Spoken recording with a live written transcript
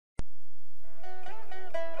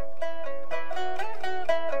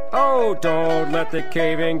Oh, don't let the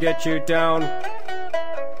cave-in get you down.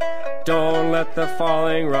 Don't let the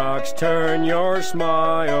falling rocks turn your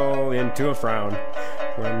smile into a frown.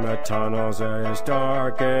 When the tunnel's as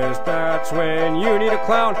dark as that's when you need a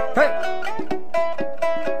clown. Hey!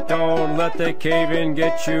 Don't let the cave-in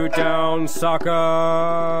get you down,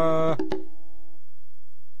 sokka.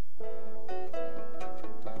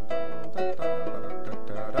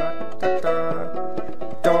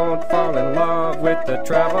 Don't fall in love with the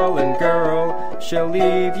traveling girl. She'll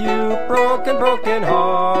leave you broken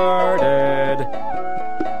hearted.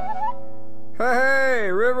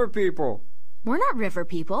 Hey, river people. We're not river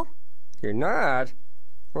people. You're not?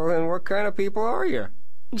 Well, then what kind of people are you?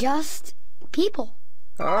 Just people.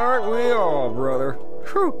 Aren't we all, brother?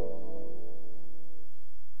 Whew.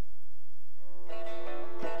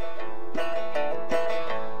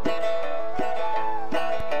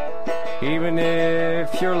 Even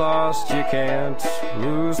if you're lost, you can't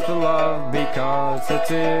lose the love because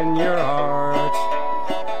it's in your heart.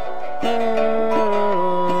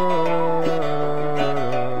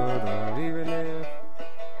 Even if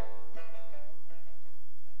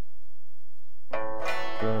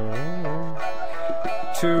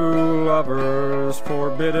two lovers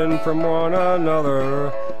forbidden from one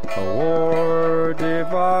another, a war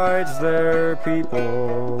divides their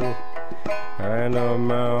people, and a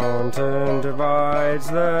mountain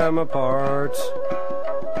divides them apart.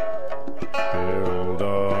 Build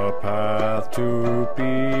a path to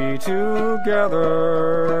be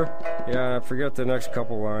together. Yeah, I forget the next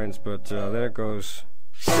couple lines, but there it goes.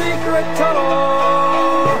 Secret tunnel!